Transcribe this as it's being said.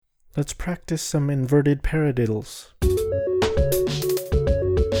Let's practice some inverted paradiddles.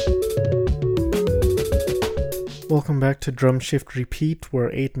 Welcome back to Drum Shift Repeat, where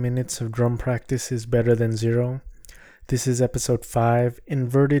 8 minutes of drum practice is better than 0. This is episode 5,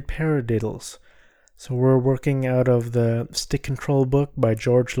 Inverted Paradiddles. So we're working out of the Stick Control book by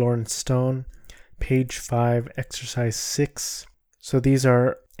George Lawrence Stone, page 5, exercise 6. So these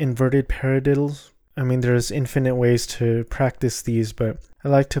are inverted paradiddles. I mean, there's infinite ways to practice these, but I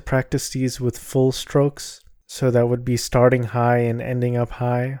like to practice these with full strokes. So that would be starting high and ending up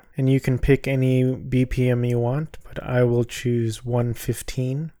high. And you can pick any BPM you want, but I will choose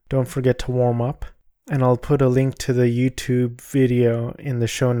 115. Don't forget to warm up. And I'll put a link to the YouTube video in the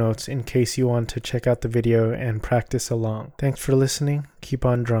show notes in case you want to check out the video and practice along. Thanks for listening. Keep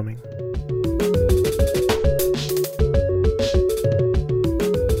on drumming.